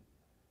proxy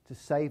to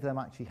save them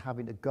actually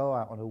having to go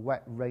out on a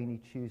wet, rainy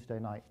Tuesday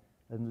night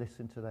and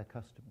listen to their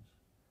customers.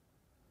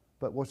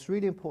 But what's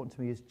really important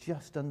to me is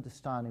just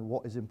understanding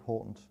what is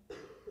important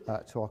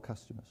to our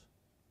customers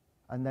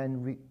and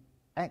then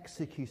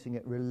executing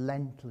it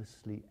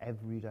relentlessly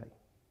every day.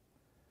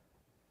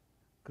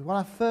 Because when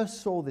I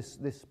first saw this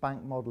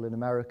bank model in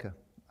America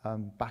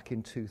back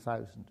in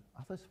 2000,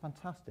 I thought it's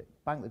fantastic.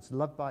 Bank that's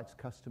loved by its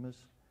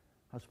customers,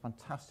 has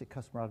fantastic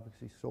customer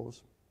advocacy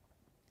scores,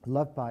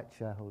 loved by its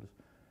shareholders.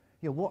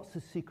 What's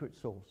the secret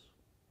sauce?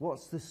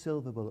 What's the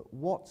silver bullet?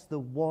 What's the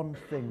one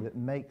thing that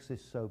makes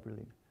this so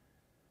brilliant?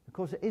 Of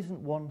course, it isn't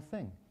one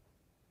thing.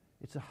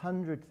 It's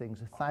 100 things,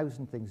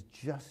 1,000 things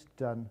just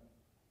done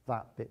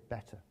that bit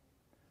better.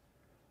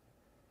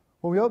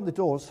 When we opened the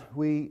doors,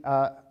 we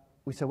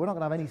said, we're not going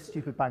to have any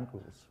stupid bank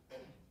rules.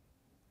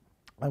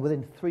 And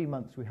within 3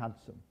 months, we had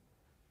some.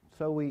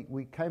 So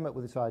we came up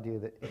with this idea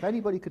that if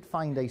anybody could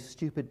find a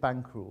stupid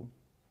bank rule,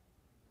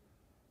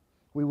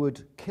 we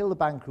would kill the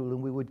bank rule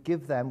and we would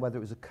give them, whether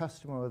it was a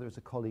customer or whether it was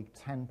a colleague,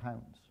 £10.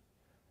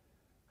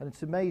 And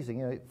it's amazing,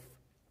 you know,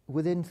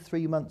 within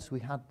 3 months we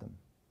had them.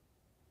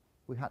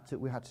 We had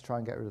to try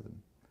and get rid of them.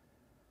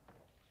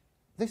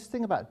 This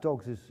thing about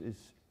dogs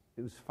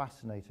it was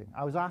fascinating.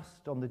 I was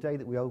asked on the day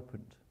that we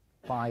opened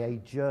by a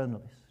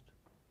journalist,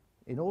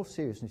 in all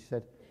seriousness, she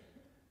said,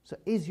 so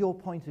is your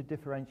point of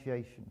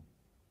differentiation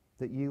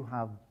that you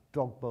have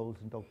dog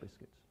bowls and dog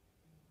biscuits?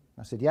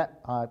 I said, yeah,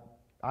 I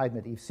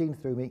admit it. You've seen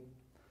through me.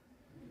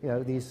 You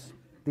know, these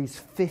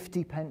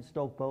 50 pence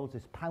dog bowls,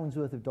 this pound's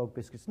worth of dog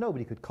biscuits.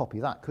 Nobody could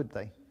copy that, could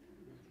they?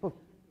 Well,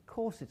 of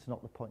course it's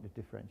not the point of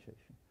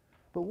differentiation.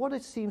 But what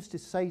it seems to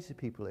say to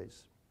people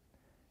is,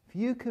 if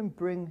you can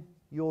bring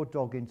your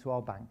dog into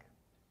our bank,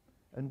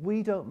 and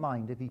we don't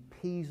mind if he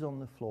pees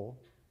on the floor,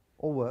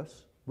 or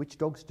worse, which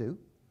dogs do,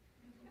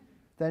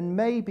 then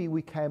maybe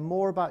we care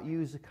more about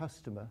you as a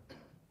customer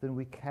than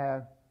we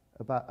care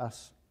about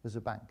us as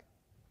a bank.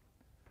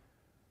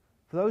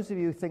 For those of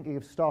you thinking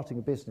of starting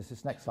a business,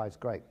 this next slide is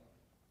great.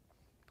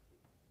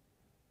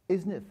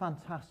 Isn't it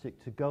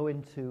fantastic to go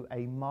into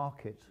a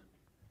market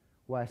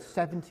where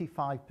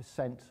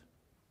 75%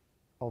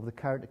 of the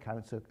current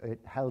accounts are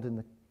held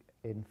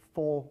in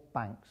 4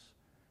 banks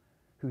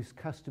whose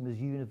customers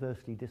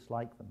universally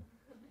dislike them?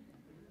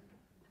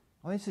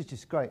 I mean, this is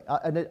just great.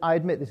 And I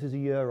admit this is a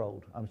year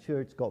old. I'm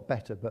sure it's got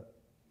better, but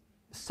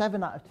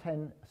 7 out of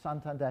 10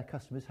 Santander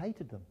customers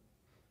hated them.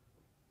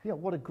 You know,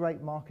 what a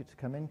great market to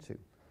come into.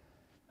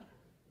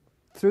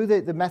 Through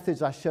the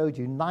methods I showed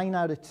you, 9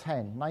 out of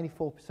 10,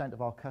 94%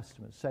 of our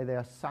customers say they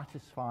are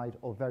satisfied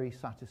or very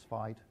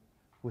satisfied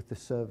with the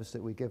service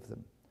that we give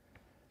them.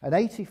 And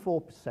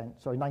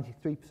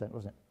 93%,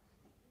 wasn't it?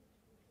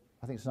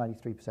 I think it's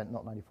 93%,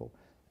 not 94.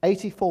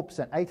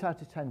 84%, 8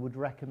 out of 10 would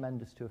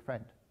recommend us to a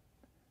friend.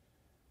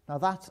 Now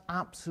that's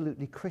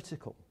absolutely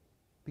critical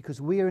because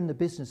we are in the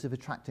business of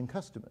attracting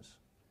customers.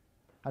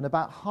 And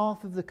about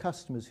half of the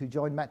customers who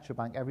join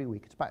Metrobank every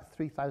week, it's about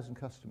 3,000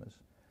 customers,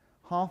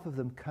 half of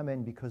them come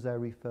in because they're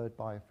referred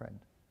by a friend.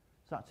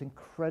 So that's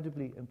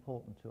incredibly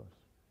important to us.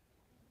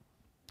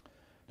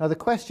 Now the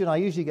question I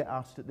usually get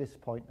asked at this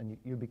point, and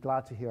you'll be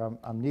glad to hear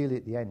I'm nearly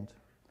at the end,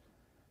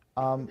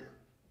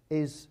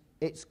 is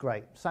it's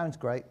great, sounds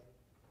great,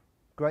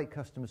 great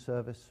customer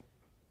service,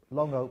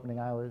 long opening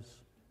hours,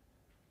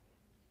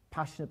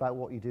 passionate about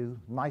what you do,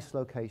 nice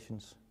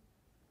locations,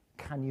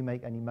 can you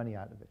make any money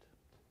out of it?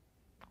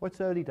 Well,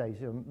 it's early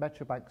days, you know,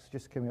 Metrobank's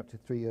just coming up to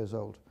 3 years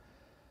old.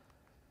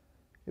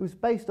 It was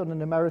based on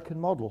an American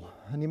model,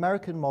 and the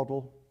American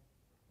model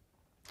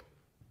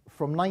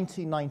from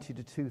 1990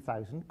 to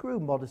 2000 grew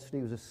modestly.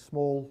 It was a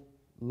small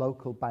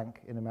local bank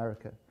in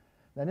America.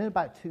 Then in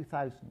about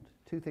 2000,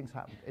 2 things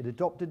happened. It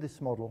adopted this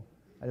model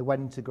and it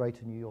went into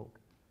Greater New York.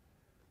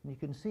 And you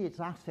can see its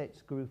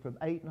assets grew from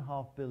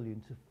 $8.5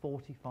 billion to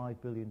 $45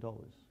 billion.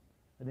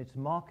 And its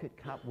market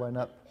cap went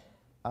up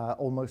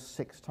almost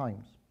 6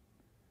 times.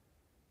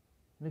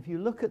 And if you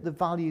look at the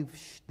value of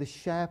the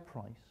share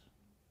price,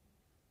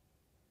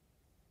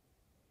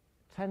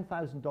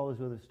 $10,000 worth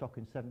of stock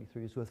in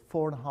 73 is worth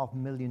 $4.5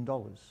 million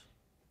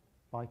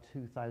by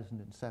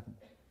 2007.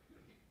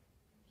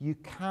 You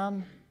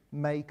can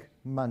make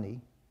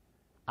money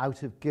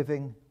out of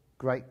giving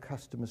great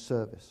customer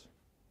service.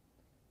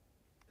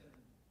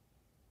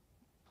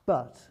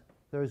 But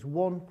there is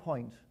one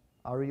point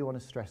I really want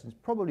to stress, and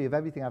it's probably of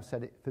everything I've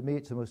said, for me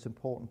it's the most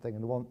important thing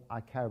and the one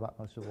I care about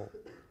most of all,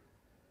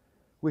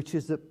 which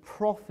is that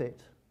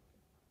profit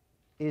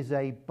is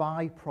a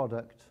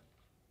byproduct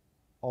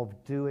of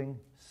doing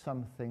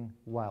something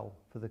well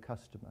for the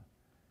customer.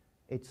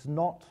 It's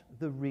not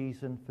the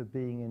reason for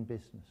being in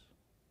business.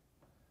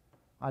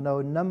 I know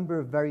a number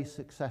of very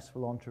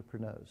successful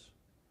entrepreneurs.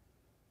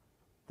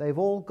 They've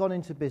all gone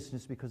into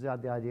business because they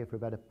had the idea for a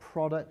better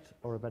product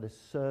or a better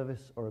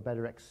service or a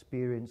better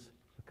experience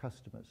for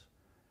customers.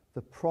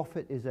 The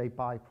profit is a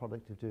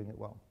byproduct of doing it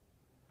well.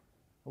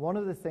 And one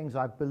of the things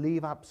I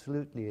believe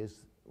absolutely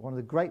is one of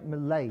the great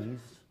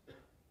malaise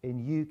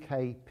in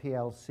UK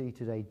PLC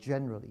today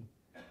generally,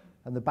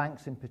 and the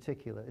banks in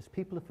particular, is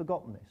people have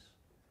forgotten this.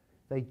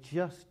 They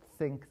just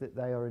think that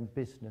they are in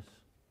business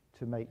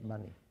to make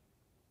money.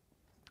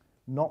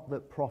 Not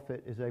that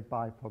profit is a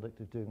byproduct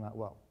of doing that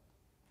well.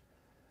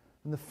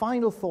 And the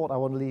final thought I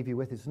want to leave you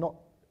with is not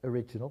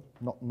original,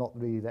 not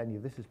really that any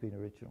of this has been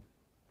original,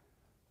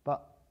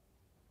 but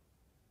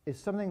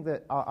it's something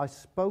that I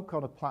spoke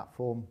on a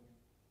platform,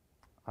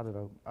 I don't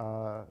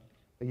know,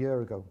 a year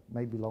ago,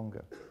 maybe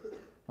longer.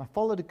 I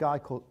followed a guy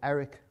called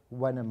Eric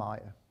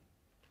Wennemeyer.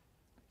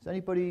 Has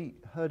anybody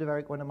heard of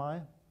Eric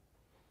Wennemeyer?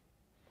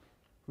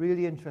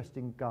 Really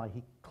interesting guy.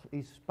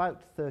 He's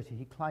about 30.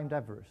 He climbed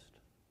Everest,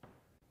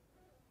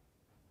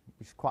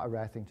 which is quite a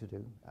rare thing to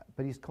do,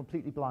 but he's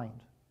completely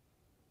blind.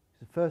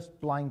 He's the first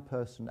blind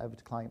person ever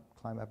to climb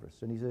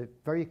Everest, and he's a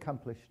very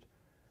accomplished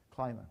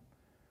climber.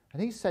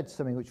 And he said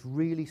something which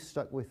really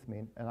stuck with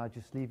me, and I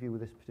just leave you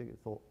with this particular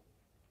thought.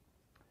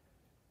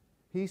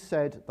 He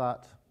said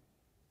that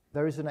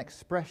there is an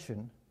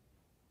expression,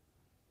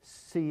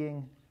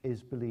 seeing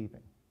is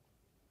believing.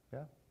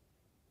 Yeah?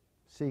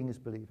 Seeing is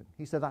believing.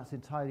 He said that's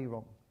entirely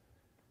wrong.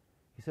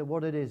 He said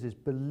what it is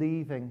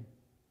believing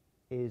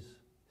is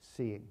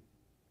seeing.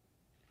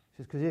 He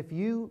says, because if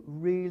you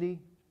really,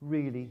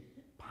 really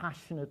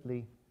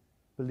passionately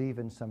believe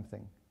in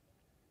something,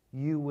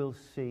 you will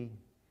see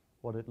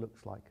what it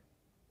looks like.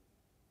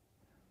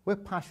 We're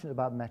passionate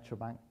about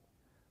Metrobank.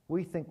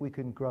 We think we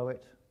can grow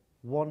it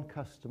one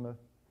customer,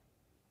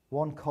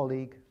 one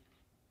colleague,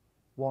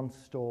 one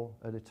store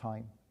at a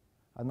time.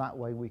 And that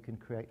way we can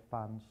create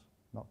fans,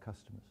 not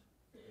customers.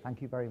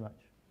 Thank you very much.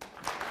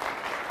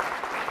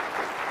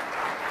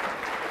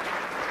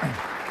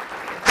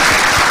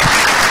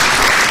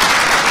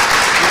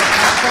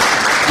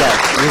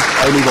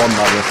 Yeah, only one,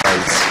 I'm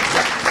afraid.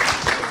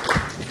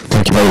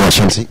 Thank you very much,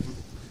 Shanti.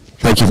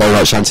 Thank you very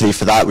much, Shanti,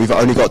 for that. We've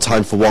only got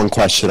time for one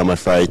question, I'm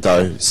afraid,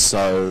 though.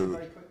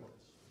 So,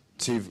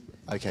 two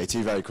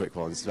very quick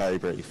ones, very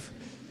brief.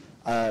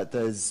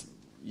 There's,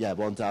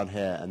 one down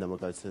here, and then we'll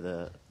go to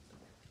the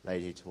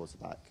lady towards the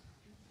back.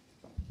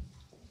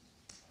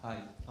 Hi,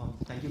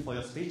 thank you for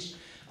your speech.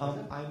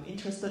 I'm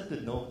interested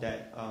to know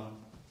that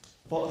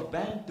for a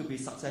bank to be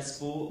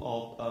successful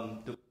or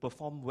to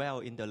perform well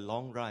in the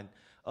long run,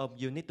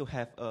 you need to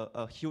have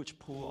a huge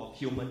pool of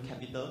human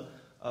capital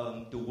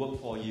to work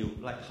for you.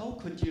 Like, how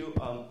could you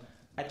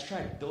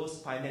attract those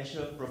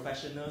financial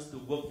professionals to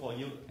work for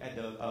you at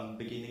the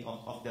beginning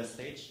of the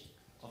stage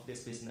of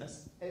this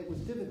business? It was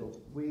difficult.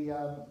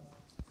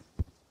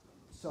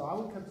 So I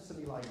would come to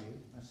somebody like you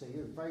and say,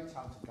 you're a very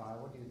talented guy, I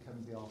want you to come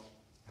and be our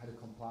head of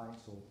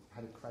compliance or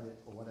head of credit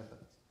or whatever.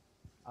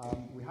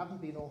 We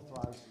haven't been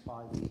authorised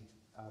by the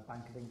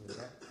Bank of England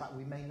yet. In fact,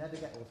 we may never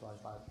get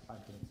authorised by the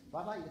Bank of England. But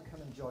I'd like you to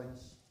come and join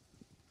us,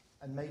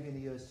 and maybe in a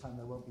year's time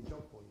there won't be a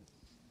job for you.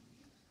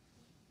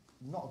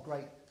 Not a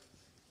great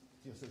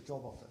sort of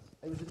job offer.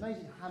 It was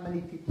amazing how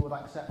many people would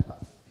accept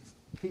that.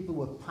 People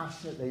were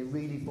passionate, they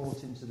really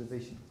bought into the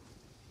vision.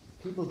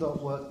 People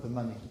don't work for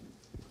money.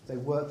 They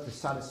work for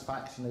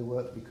satisfaction, they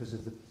work because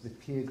of the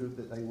peer group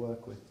that they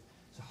work with.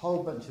 It's a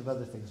whole bunch of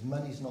other things.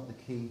 Money's not the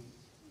key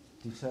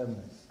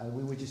determinant. And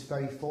we were just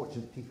very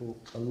fortunate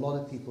a lot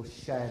of people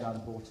shared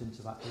and bought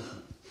into that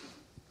vision.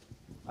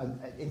 And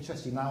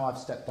interestingly, now I've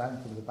stepped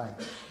down from the bank,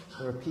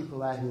 there are people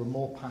there who are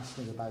more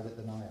passionate about it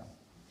than I am.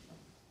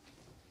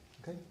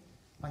 Okay?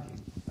 Thank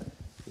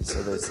you.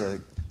 So there's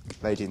a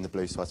lady in the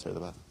blue sweater at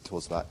the back,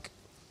 towards the back.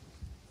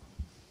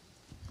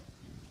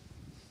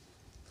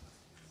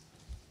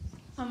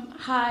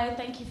 Hi,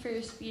 thank you for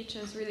your speech.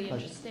 It was really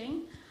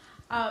interesting.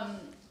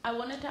 I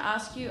wanted to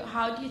ask you,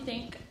 how do you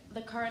think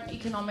the current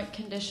economic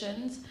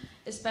conditions,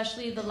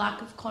 especially the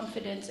lack of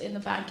confidence in the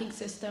banking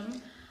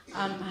system,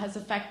 has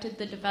affected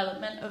the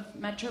development of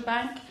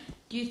Metrobank?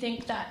 Do you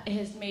think that it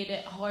has made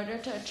it harder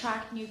to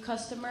attract new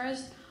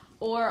customers?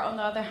 Or, on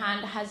the other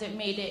hand, has it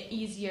made it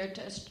easier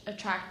to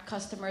attract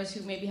customers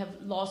who maybe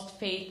have lost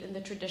faith in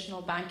the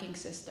traditional banking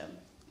system?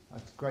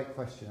 That's a great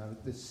question.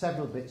 There's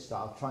several bits that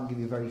I'll try and give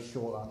you a very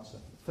short answer.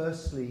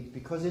 Firstly,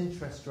 because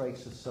interest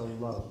rates are so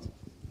low,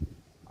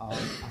 I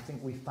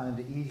think we found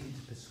it easy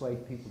to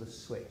persuade people to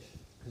switch.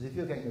 Because if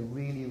you're getting a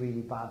really,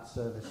 really bad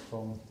service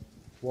from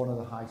one of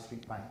the high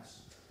street banks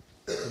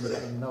and you're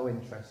getting no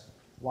interest,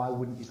 why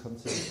wouldn't you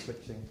consider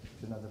switching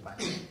to another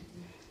bank?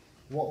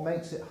 What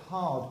makes it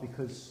hard,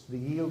 because the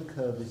yield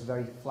curve is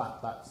very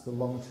flat, that's the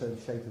long-term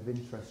shape of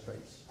interest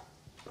rates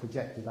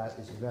projected out,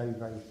 is very,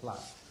 very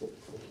flat.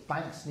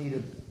 Banks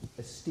need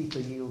a steeper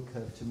yield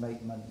curve to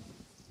make money.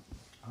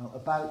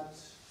 About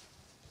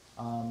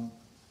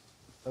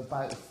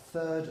a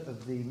third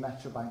of the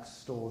Metrobank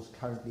stores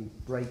currently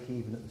break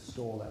even at the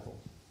store level.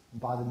 And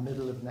by the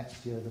middle of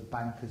next year, the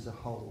bank as a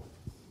whole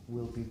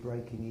will be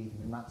breaking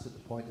even, and that's at the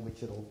point at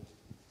which it'll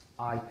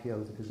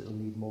IPO, because it'll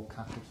need more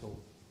capital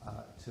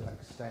to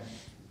extend.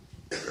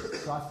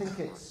 So I think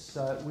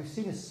we've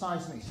seen a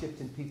seismic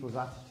shift in people's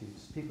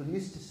attitudes. People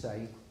used to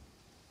say,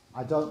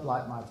 I don't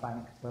like my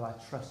bank, but I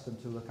trust them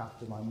to look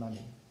after my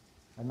money.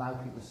 And now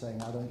people are saying,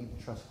 I don't even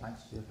trust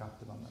banks to look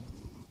after my money.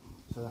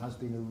 So there has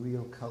been a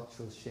real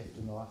cultural shift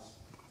in the last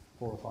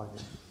 4 or 5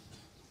 years.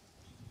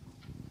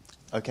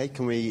 Okay,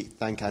 can we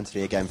thank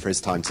Anthony again for his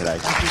time today?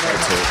 Thank you very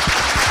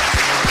much.